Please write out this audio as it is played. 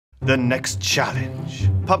the next challenge.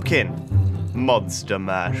 Pumpkin. Monster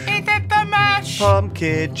Mash. Eat it the mash.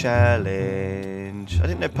 Pumpkin challenge. I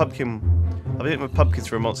didn't know pumpkins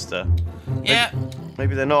were a monster. Yeah.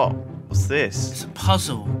 Maybe they're not. What's this? It's a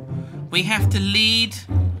puzzle. We have to lead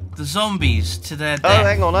the zombies to their death. Oh,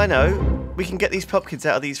 hang on, I know. We can get these pumpkins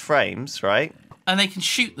out of these frames, right? And they can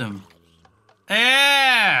shoot them.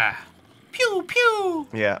 Yeah. Pew, pew.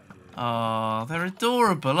 Yeah. Oh, they're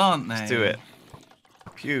adorable, aren't they? Let's do it.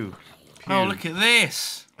 Pew. Pew. Oh, look at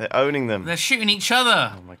this. They're owning them. They're shooting each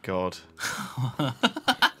other. Oh my god.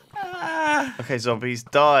 Okay, zombies,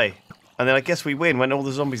 die. And then I guess we win when all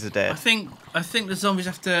the zombies are dead. I think the zombies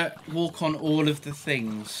have to walk on all of the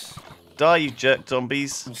things. Die, you jerk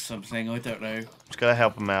zombies. Or something, I don't know. Just gotta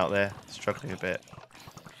help them out there. Struggling a bit.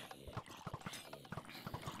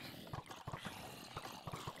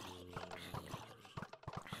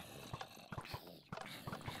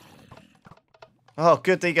 Oh,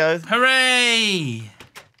 good, there you go. Hooray!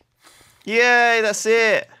 Yay, that's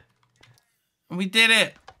it. We did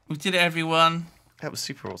it. We did it, everyone. That was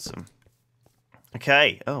super awesome.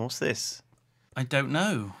 Okay. Oh, what's this? I don't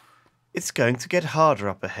know. It's going to get harder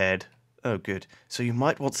up ahead. Oh, good. So you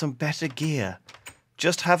might want some better gear.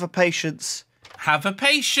 Just have a patience. Have a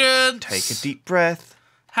patience. Take a deep breath.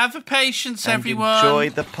 Have a patience, and everyone.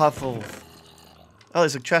 Enjoy the puzzle. Oh,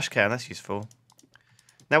 there's a trash can. That's useful.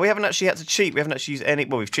 Now, we haven't actually had to cheat. We haven't actually used any...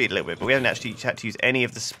 Well, we've cheated a little bit, but we haven't actually had to use any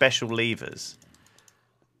of the special levers.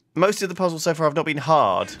 Most of the puzzles so far have not been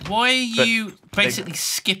hard. Why are you basically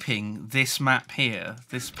skipping this map here?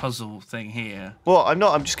 This puzzle thing here? Well, I'm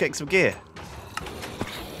not. I'm just getting some gear.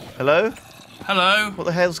 Hello? Hello? What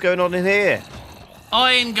the hell's going on in here?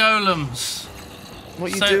 Iron golems.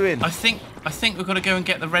 What are you doing? I think we've got to go and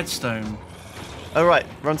get the redstone. Oh, right.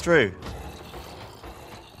 Run through.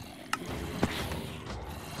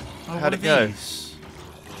 Oh, How'd it go?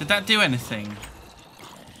 Did that do anything?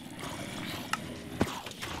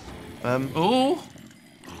 Oh.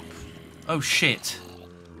 Oh shit.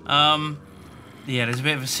 Yeah, there's a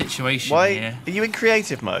bit of a situation here. Are you in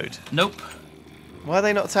creative mode? Nope. Why are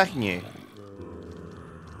they not attacking you?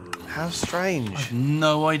 How strange. I have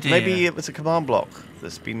no idea. Maybe it was a command block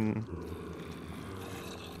that's been...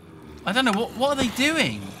 I don't know. What are they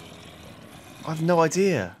doing? I've no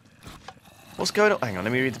idea. What's going on? Hang on,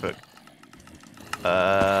 let me read the book. Do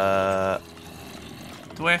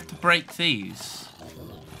I have to break these?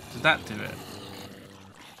 Did that do it?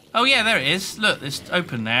 Oh yeah, there it is. Look, it's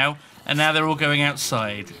open now. And now they're all going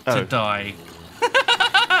outside to die.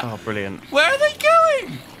 Oh, brilliant. Where are they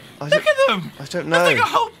going? Look at them. I don't know. There's like a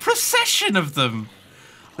whole procession of them.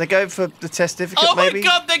 They're going for the testificate, oh maybe? my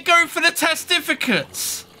god, they're going for the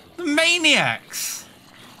testificates. The maniacs.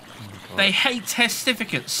 Oh, they hate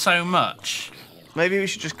testificates so much. Maybe we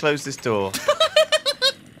should just close this door.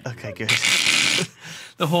 Okay, good.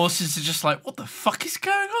 The horses are just like, what the fuck is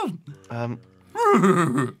going on?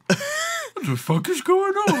 What the fuck is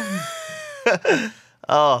going on?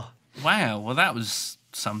 Oh. Wow, well that was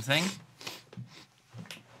something.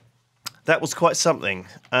 That was quite something.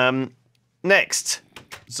 Next,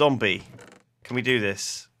 zombie. Can we do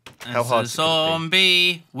this? How hard is it?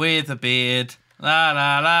 Zombie with a beard. La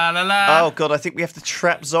la la la la. Oh god, I think we have to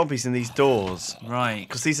trap zombies in these doors. Right.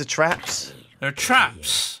 Because these are traps. They're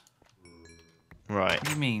traps. Right. What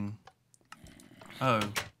do you mean? Oh.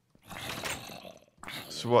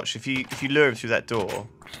 So watch, if you lure him through that door.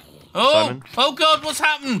 Oh! Simon? Oh god, what's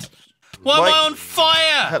happened? Why am I on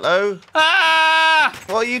fire? Hello? Ah!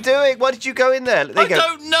 What are you doing? Why did you go in there? There you go. I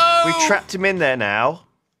don't know! We've trapped him in there now.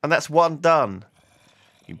 And that's one done.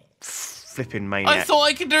 You flipping maniac. I thought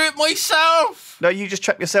I could do it myself! No, you just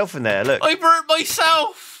trapped yourself in there, look. I burnt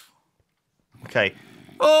myself! Okay.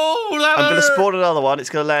 Oh, that I'm going to hurt. spawn another one.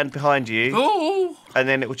 It's going to land behind you. Oh! And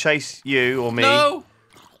then it will chase you or me. No!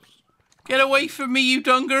 Get away from me, you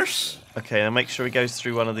dungers! Okay, now make sure he goes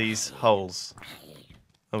through one of these holes.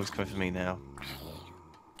 Oh, he's coming for me now.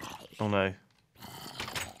 Oh no.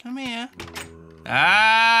 Come here.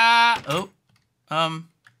 Ah! Oh. Oh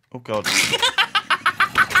god.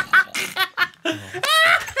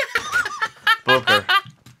 Booger.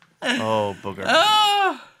 Oh, booger.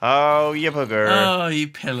 Ah! Oh, you booger. Oh, you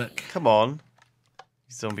pillock. Come on.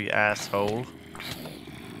 You zombie asshole.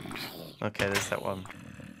 Okay, there's that one.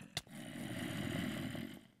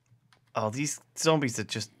 Oh, these zombies are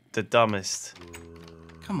just the dumbest.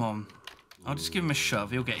 Come on. I'll just give him a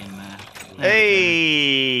shove. He'll get in there.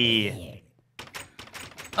 Hey!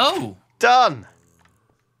 Oh! Done!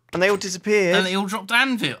 And they all disappeared. And they all dropped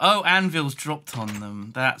anvil. Oh, anvils dropped on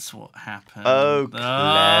them. That's what happened. Oh, clever.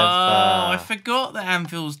 Oh, I forgot that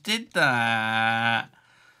anvils did that.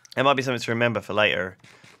 It might be something to remember for later.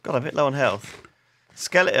 God, I'm a bit low on health.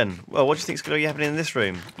 Skeleton. Well, what do you think's going to be happening in this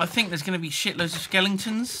room? I think there's going to be shitloads of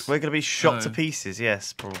skeletons. We're going to be shot to pieces.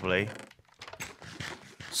 Yes, probably.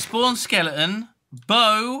 Spawn skeleton,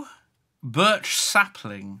 bow, birch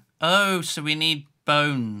sapling. Oh, so we need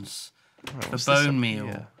bones for bone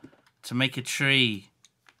meal to make a tree.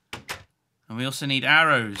 And we also need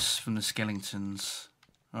arrows from the skeletons.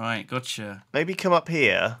 All right, gotcha. Maybe come up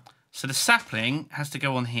here. So the sapling has to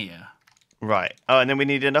go on here. Right. Oh, and then we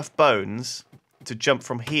need enough bones to jump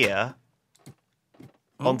from here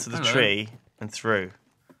onto the tree and through.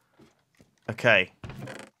 Okay.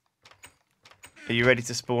 Are you ready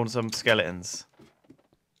to spawn some skeletons?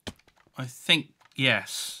 I think,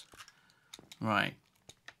 yes. Right.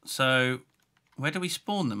 So, where do we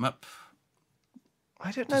spawn them? Up?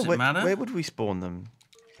 I don't know. Does it matter? Where would we spawn them?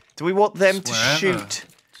 Do we want them to shoot?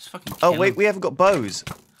 Just fucking kill wait, them. we haven't got bows.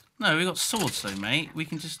 No, we got swords though, mate. We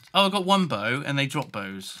can just... Oh, I've got one bow, and they drop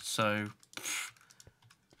bows, so...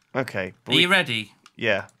 Okay. Are you ready?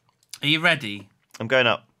 Yeah. Are you ready? I'm going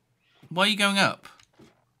up. Why are you going up?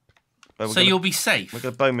 Well, you'll be safe. We're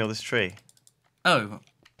going to bone meal this tree. Oh.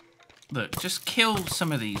 Look, just kill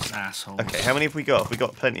some of these assholes. Okay, how many have we got? Have we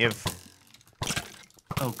got plenty of...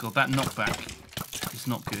 Oh, God, that knockback is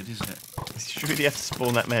not good, is it? You really have to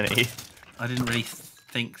spawn that many. I didn't really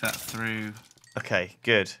think that through. Okay,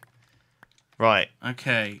 good. Right.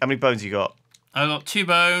 Okay. How many bones you got? I got 2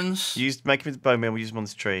 bones. Make them into bone meal. We'll use them on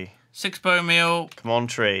this tree. 6 bone meal. Come on,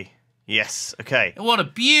 tree. Yes. Okay. What a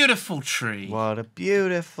beautiful tree. What a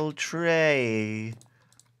beautiful tree.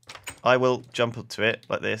 I will jump onto it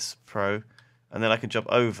like this, and then I can jump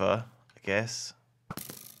over, I guess.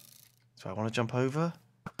 Do I want to jump over?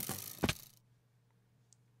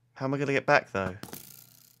 How am I going to get back, though?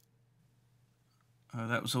 Oh,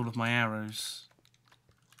 that was all of my arrows.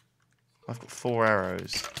 I've got 4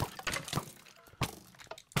 arrows.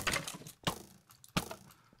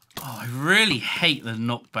 Oh, I really hate the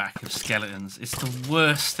knockback of skeletons. It's the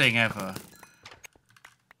worst thing ever.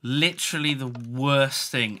 Literally the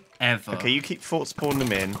worst thing ever. Okay, you keep fort spawning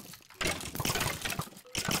them in.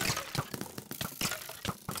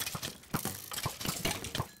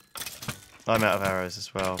 I'm out of arrows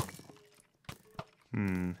as well.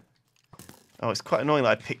 Oh, it's quite annoying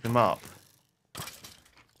that I picked them up.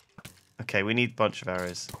 Okay, we need a bunch of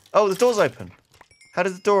arrows. Oh, the door's open. How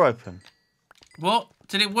did the door open? What?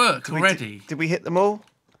 Did it work already? Did we hit them all?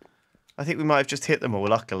 I think we might have just hit them all,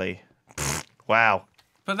 luckily. Wow.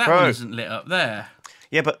 But that one isn't lit up there.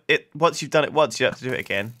 Yeah, but once you've done it once, you have to do it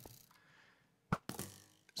again.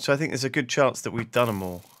 So I think there's a good chance that we've done them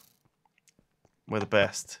all. We're the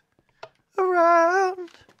best.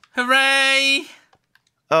 Around. Hooray!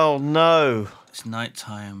 Oh, no. It's night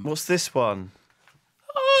time. What's this one?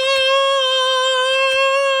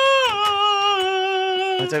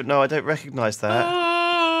 I don't know. I don't recognise that.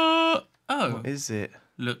 Oh. What is it?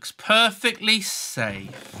 Looks perfectly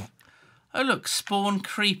safe. Oh, look. Spawn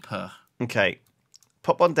creeper. Okay.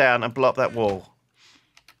 Pop one down and blow up that wall.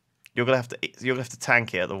 You're gonna have to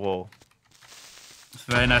tank it at the wall. It's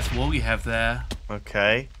a very nice wall you have there.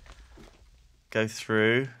 Okay. Go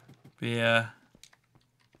through. Yeah.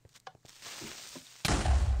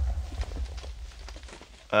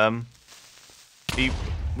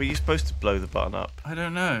 Were you supposed to blow the button up? I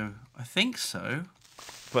don't know. I think so.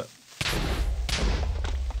 But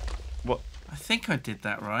what? I think I did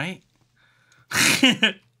that right.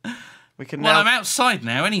 We can Well, now. I'm outside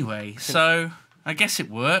now anyway, so I guess it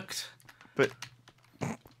worked. But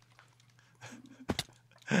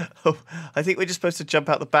oh, I think we're just supposed to jump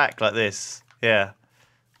out the back like this. Yeah.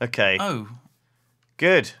 Okay. Oh.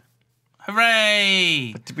 Good.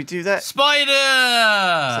 Hooray! Did we do that? Spider!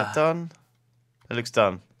 Is that done? It looks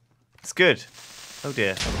done. It's good. Oh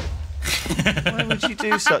dear. Why would you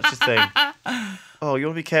do such a thing? Oh, you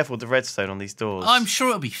want to be careful with the redstone on these doors. I'm sure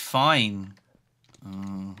it'll be fine.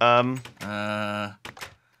 Look.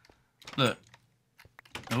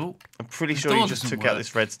 Oh. I'm pretty sure you just took out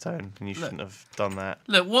this redstone and you shouldn't have done that.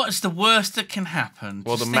 Look, what is the worst that can happen?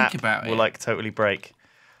 Well, just the map think about will it. like totally break.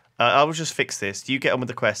 I will just fix this. You get on with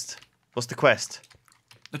the quest. What's the quest?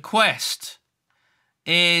 The quest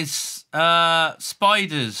is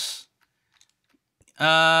spiders.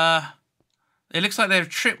 It looks like they have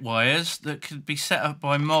tripwires that could be set up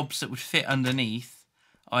by mobs that would fit underneath,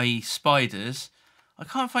 i.e. spiders. I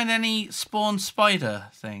can't find any spawn spider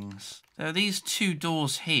things. There are these 2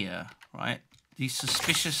 doors here, right? These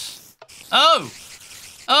suspicious... Oh!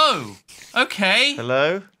 Oh! Okay.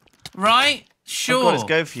 Hello? Right, sure. Oh God, let's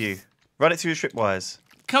go for you. Run it through your tripwires.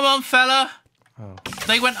 Come on, fella. Oh.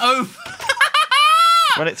 They went over.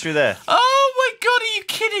 Run it through there. Oh my God, are you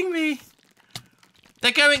kidding me?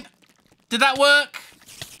 They're going... Did that work?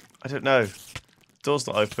 I don't know. Door's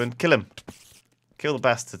not open. Kill him. Kill the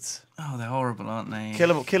bastards. Oh, they're horrible, aren't they? Kill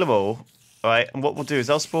them all. All right, and what we'll do is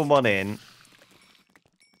I'll spawn one in.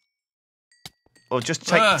 Or just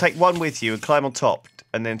take one with you and climb on top,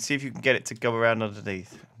 and then see if you can get it to go around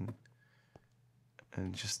underneath.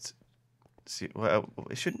 And just see. Well,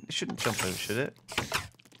 it shouldn't jump over, should it?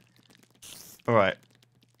 All right.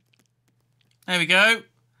 There we go.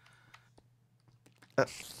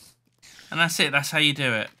 And that's it. That's how you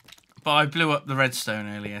do it. But I blew up the redstone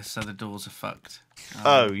earlier, so the doors are fucked.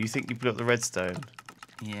 Oh, you think you blew up the redstone?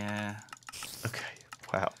 Yeah. Okay.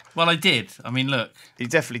 Wow. Well, I did. I mean, look. You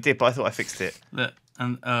definitely did, but I thought I fixed it. Look.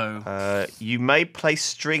 And oh. You may place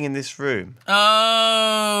string in this room.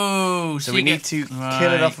 Oh. So we need to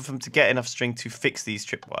kill enough of them to get enough string to fix these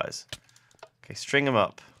tripwires. Okay, string them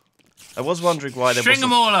up. I was wondering why there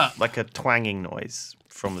wasn't all up. Like a twanging noise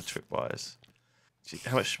from the tripwires.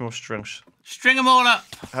 How much more string? String them all up.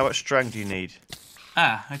 How much string do you need?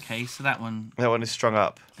 Ah, okay. So that one. That one is strung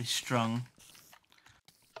up. Is strung.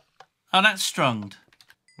 Oh, that's strunged.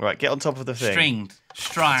 Right, get on top of the thing. Stringed.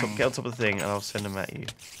 Stranged. Get on top of the thing and I'll send them at you.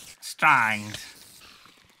 Stranged.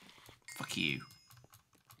 Fuck you.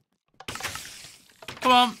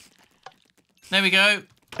 Come on. There we go.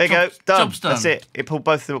 There you go. Done. Job's done. That's it. It pulled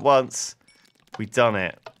both of them at once. We done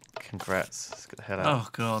it. Congrats. Let's get the hell out. Oh,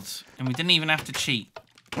 God. And we didn't even have to cheat.